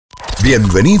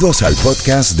Bienvenidos al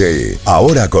podcast de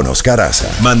Ahora con Oscar Aza.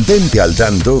 Mantente al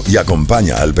tanto y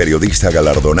acompaña al periodista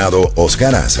galardonado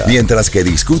Oscar Aza mientras que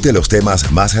discute los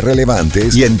temas más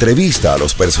relevantes y entrevista a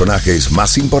los personajes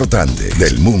más importantes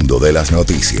del mundo de las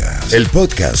noticias. El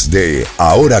podcast de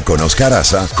Ahora con Oscar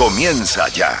Aza comienza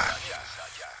ya.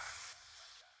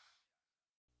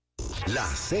 La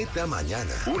Z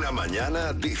Mañana. Una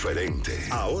mañana diferente.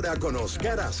 Ahora con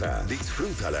Oscar Aza.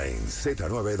 Disfrútala en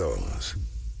Z92.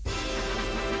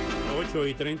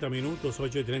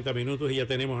 8:30 y ya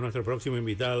tenemos a nuestro próximo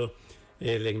invitado,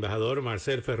 el embajador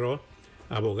Marcel Feraud,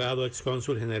 abogado, ex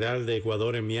cónsul general de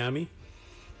Ecuador en Miami.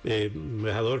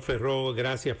 Embajador Feraud,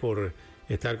 gracias por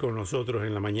estar con nosotros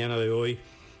en la mañana de hoy,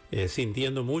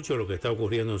 sintiendo mucho lo que está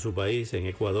ocurriendo en su país, en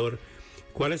Ecuador.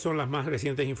 ¿Cuáles son las más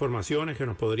recientes informaciones que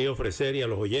nos podría ofrecer y a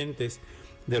los oyentes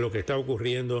de lo que está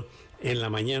ocurriendo en la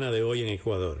mañana de hoy en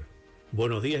Ecuador?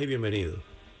 Buenos días y bienvenido.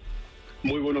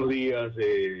 Muy buenos días,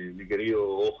 mi querido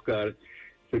Oscar.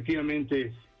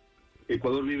 Efectivamente,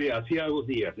 Ecuador vive asiagos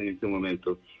días en este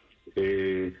momento,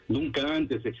 nunca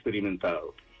antes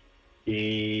experimentado.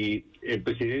 Y el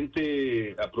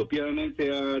presidente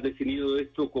apropiadamente ha definido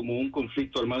esto como un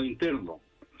conflicto armado interno,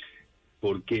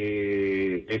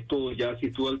 porque esto ya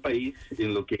sitúa al país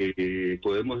en lo que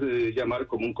podemos llamar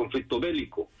como un conflicto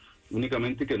bélico,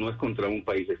 únicamente que no es contra un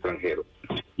país extranjero.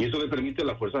 Y eso le permite a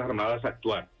las Fuerzas Armadas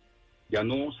actuar. Ya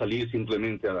no salir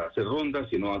simplemente a hacer rondas,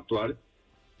 sino actuar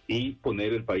y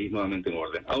poner el país nuevamente en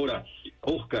orden. Ahora,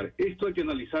 Oscar, esto hay que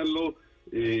analizarlo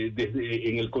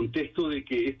en el contexto de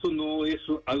que esto no es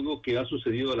algo que ha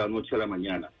sucedido de la noche a la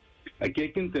mañana. Aquí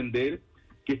hay que entender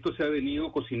que esto se ha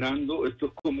venido cocinando, esto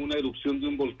es como una erupción de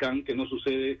un volcán que no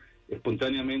sucede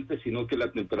espontáneamente, sino que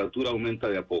la temperatura aumenta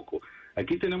de a poco.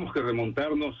 Aquí tenemos que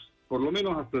remontarnos por lo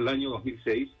menos hasta el año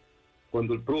 2006,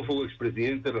 cuando el prófugo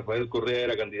expresidente Rafael Correa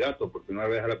era candidato por primera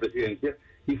vez a la presidencia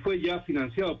y fue ya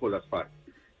financiado por las FARC.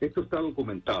 Esto está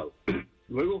documentado.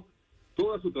 Luego,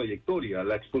 toda su trayectoria,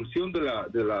 la expulsión de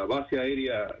la base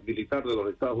aérea militar de los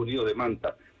Estados Unidos de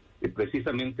Manta, que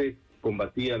precisamente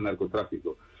combatía el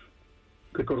narcotráfico.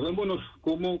 Recordémonos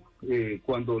cómo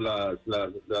cuando los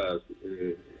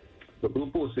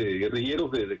grupos guerrilleros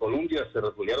de Colombia se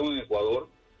refugiaron en Ecuador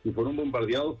y fueron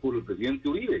bombardeados por el presidente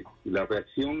Uribe, y la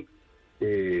reacción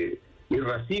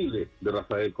irascible de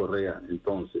Rafael Correa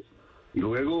entonces. Y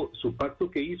luego su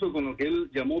pacto que hizo con lo que él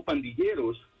llamó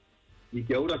pandilleros y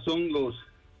que ahora son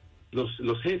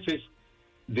los jefes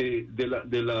de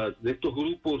estos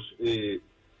grupos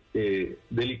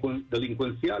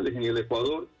delincuenciales en el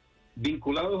Ecuador,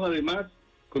 vinculados además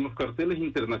con los carteles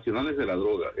internacionales de la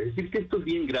droga. Es decir, que esto es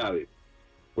bien grave,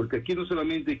 porque aquí no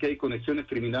solamente que hay conexiones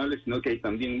criminales, sino que hay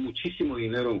también muchísimo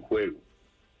dinero en juego.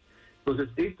 Entonces,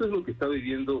 esto es lo que está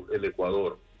viviendo el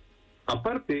Ecuador.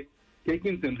 Aparte, que hay que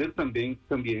entender también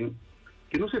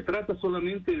que no se trata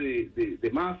solamente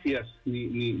de mafias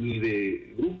ni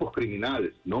de grupos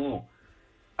criminales. No,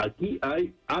 aquí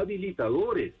hay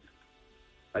habilitadores.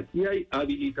 Aquí hay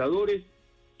habilitadores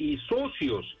y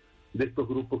socios de estos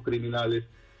grupos criminales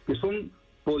que son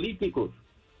políticos,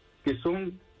 que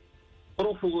son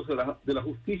prófugos de la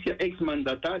justicia,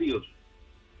 exmandatarios,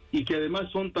 y que además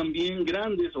son también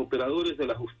grandes operadores de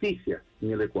la justicia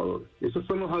en el Ecuador. Esos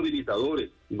son los habilitadores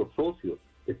y los socios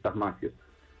de estas mafias.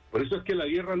 Por eso es que la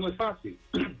guerra no es fácil.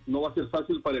 No va a ser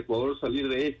fácil para Ecuador salir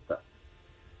de esta.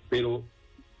 Pero,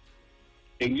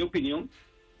 en mi opinión,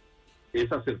 es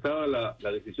acertada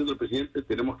la decisión del presidente,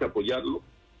 tenemos que apoyarlo,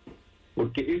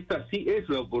 porque esta sí es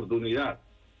la oportunidad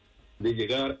de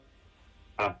llegar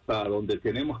hasta donde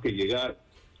tenemos que llegar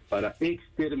para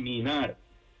exterminar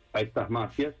a estas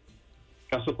mafias.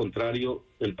 Caso contrario,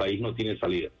 el país no tiene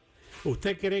salida.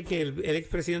 ¿Usted cree que el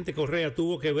expresidente Correa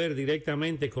tuvo que ver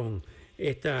directamente con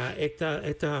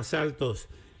estos asaltos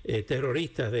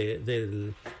terroristas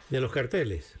de los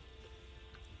carteles?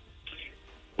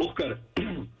 Oscar,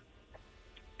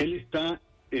 él está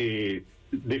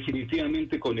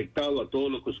definitivamente conectado a todo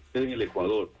lo que sucede en el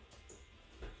Ecuador.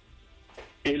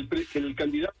 El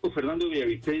candidato Fernando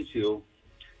Villavicencio,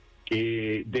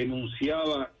 que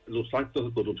denunciaba los actos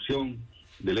de corrupción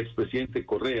del expresidente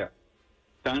Correa,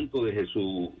 tanto desde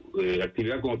su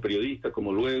actividad como periodista,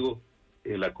 como luego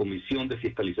la comisión de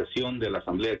fiscalización de la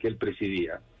asamblea que él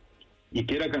presidía, y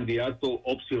que era candidato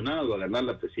opcionado a ganar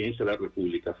la presidencia de la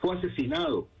República, fue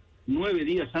asesinado 9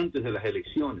 días antes de las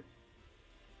elecciones.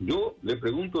 Yo le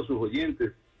pregunto a sus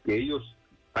oyentes que ellos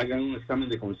hagan un examen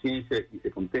de conciencia y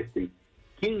se contesten,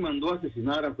 ¿quién mandó a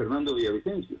asesinar a Fernando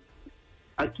Villavicencio?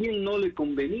 ¿A quién no le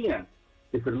convenía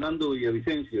que Fernando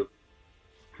Villavicencio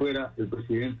fuera el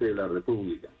presidente de la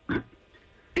República?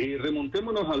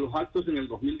 Remontémonos a los actos en el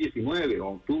 2019, o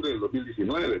octubre del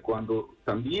 2019, cuando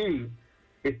también,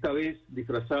 esta vez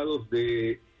disfrazados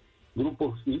de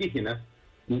grupos indígenas,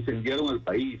 incendiaron el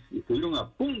país y estuvieron a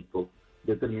punto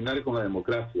de terminar con la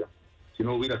democracia, si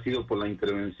no hubiera sido por la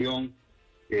intervención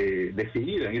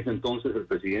decidida en ese entonces del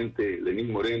presidente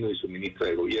Lenín Moreno y su ministra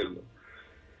de Gobierno,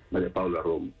 María Paula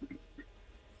Romo.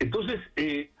 Entonces,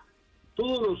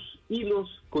 todos los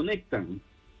hilos conectan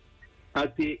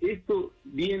a que esto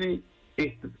viene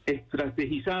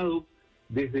estrategizado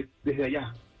desde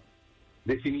allá,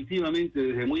 definitivamente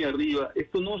desde muy arriba.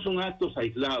 Esto no son actos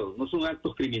aislados, no son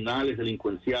actos criminales,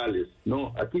 delincuenciales,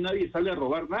 no, aquí nadie sale a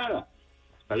robar nada,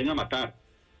 salen a matar,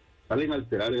 salen a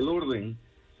alterar el orden,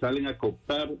 salen a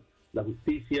cooptar la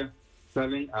justicia,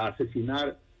 salen a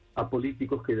asesinar a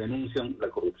políticos que denuncian la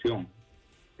corrupción.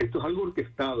 Esto es algo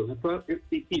orquestado,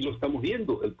 y lo estamos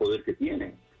viendo, el poder que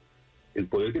tienen,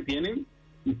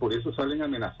 y por eso salen a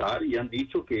amenazar y han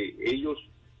dicho que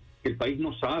el país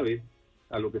no sabe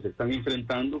a lo que se están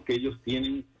enfrentando, que ellos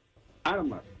tienen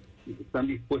armas y que están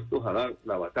dispuestos a dar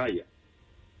la batalla.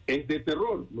 Es de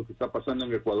terror lo que está pasando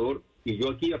en Ecuador, y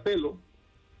yo aquí apelo,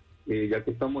 ya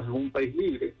que estamos en un país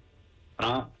libre,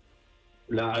 a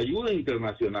la ayuda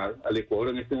internacional al Ecuador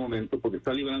en este momento, porque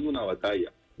está librando una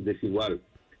batalla desigual.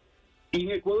 Y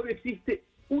en Ecuador existe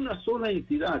una sola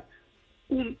entidad,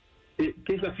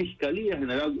 que es la Fiscalía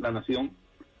General de la Nación,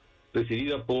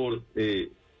 presidida por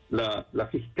la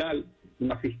fiscal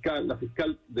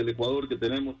del Ecuador que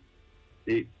tenemos,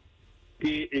 que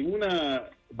en una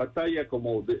batalla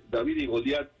como David y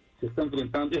Goliat se está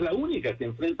enfrentando, es la única que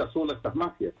enfrenta sola a estas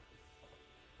mafias.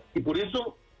 Y por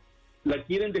eso la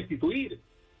quieren destituir.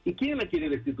 ¿Y quién la quiere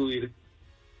destituir?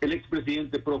 El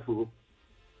expresidente prófugo.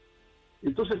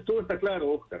 Entonces todo está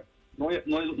claro, Oscar. No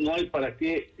hay para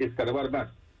qué escarbar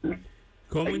más.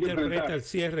 ¿Cómo interpreta el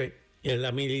cierre en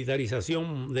la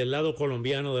militarización del lado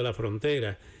colombiano de la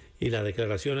frontera y las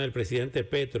declaraciones del presidente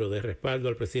Petro de respaldo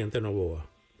al presidente Noboa?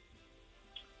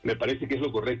 Me parece que es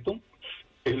lo correcto,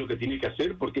 es lo que tiene que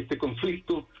hacer, porque este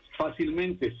conflicto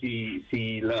fácilmente,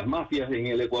 si las mafias en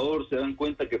el Ecuador se dan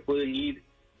cuenta que pueden ir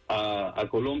a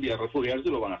Colombia a refugiarse,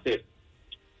 lo van a hacer.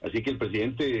 Así que el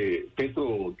presidente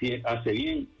Petro hace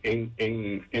bien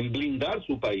en blindar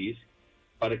su país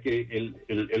para que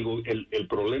el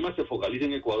problema se focalice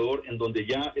en Ecuador, en donde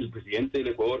ya el presidente del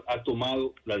Ecuador ha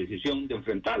tomado la decisión de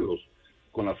enfrentarlos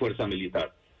con la fuerza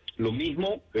militar. Lo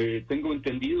mismo, tengo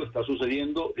entendido, está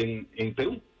sucediendo en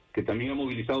Perú, que también ha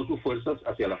movilizado sus fuerzas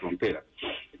hacia la frontera.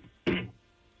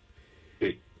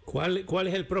 Sí. ¿Cuál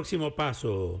es el próximo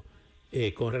paso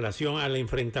con relación al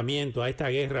enfrentamiento, a esta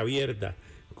guerra abierta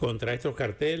contra estos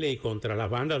carteles y contra las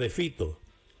bandas de Fito,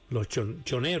 los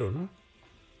choneros, ¿no?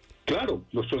 Claro,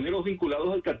 los choneros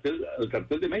vinculados al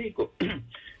cartel de México.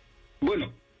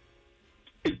 Bueno,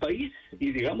 el país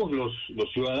y digamos los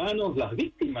ciudadanos, las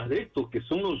víctimas de esto, que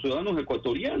son los ciudadanos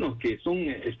ecuatorianos, que son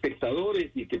espectadores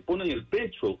y que ponen el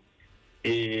pecho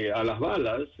a las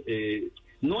balas.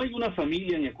 No hay una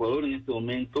familia en Ecuador en este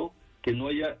momento que no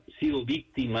haya sido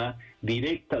víctima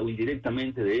directa o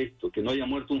indirectamente de esto, que no haya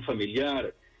muerto un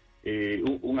familiar,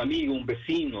 un amigo, un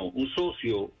vecino, un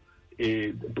socio,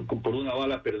 por una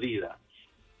bala perdida.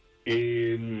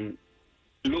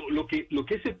 Lo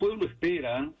que ese pueblo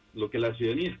espera, lo que la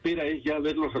ciudadanía espera, es ya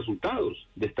ver los resultados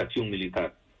de esta acción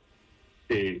militar.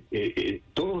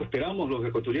 Todos esperamos, los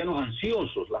ecuatorianos,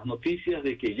 ansiosos, las noticias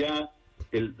de que ya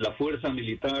la fuerza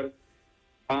militar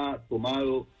ha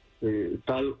tomado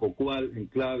tal o cual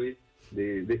enclave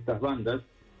de estas bandas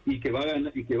y que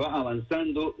va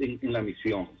avanzando en la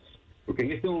misión. Porque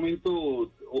en este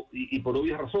momento, y por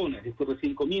obvias razones, esto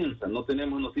recién comienza, no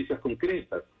tenemos noticias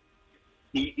concretas.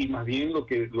 Y más bien lo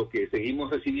que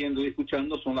seguimos recibiendo y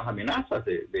escuchando son las amenazas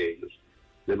de ellos,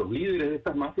 de los líderes de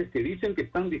estas mafias, que dicen que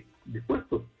están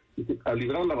dispuestos a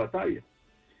librar la batalla.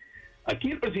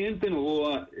 Aquí el presidente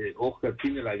Noboa, Oscar,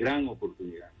 tiene la gran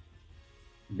oportunidad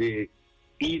de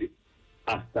ir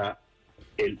hasta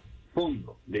el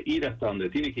fondo, de ir hasta donde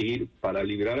tiene que ir para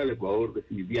liberar al Ecuador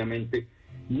definitivamente,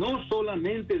 no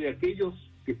solamente de aquellos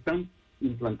que están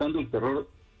implantando el terror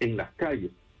en las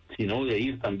calles, sino de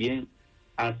ir también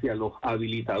hacia los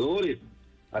habilitadores,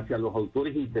 hacia los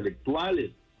autores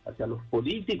intelectuales, hacia los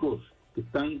políticos que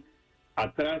están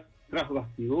atrás, tras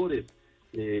bastidores,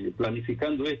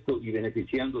 planificando esto y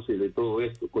beneficiándose de todo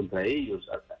esto. Contra ellos,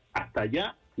 hasta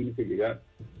allá tiene que llegar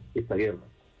esta guerra.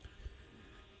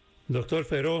 Doctor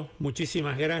Feraud,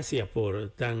 muchísimas gracias por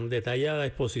tan detallada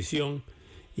exposición,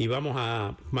 y vamos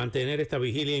a mantener esta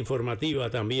vigilia informativa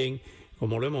también,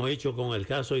 como lo hemos hecho con el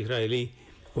caso israelí,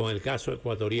 con el caso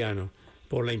ecuatoriano,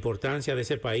 por la importancia de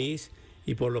ese país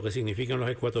y por lo que significan los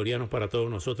ecuatorianos para todos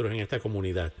nosotros en esta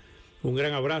comunidad. Un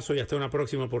gran abrazo y hasta una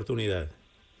próxima oportunidad.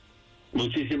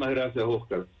 Muchísimas gracias,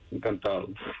 Oscar. Encantado.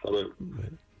 Hasta luego.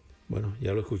 Bueno,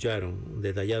 ya lo escucharon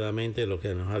detalladamente lo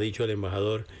que nos ha dicho el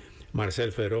embajador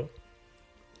Marcel Feraud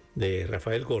de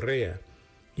Rafael Correa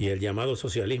y el llamado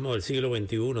socialismo del siglo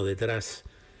XXI detrás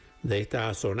de esta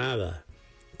azonada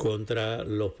contra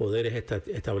los poderes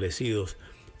establecidos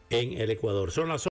en el Ecuador. Son las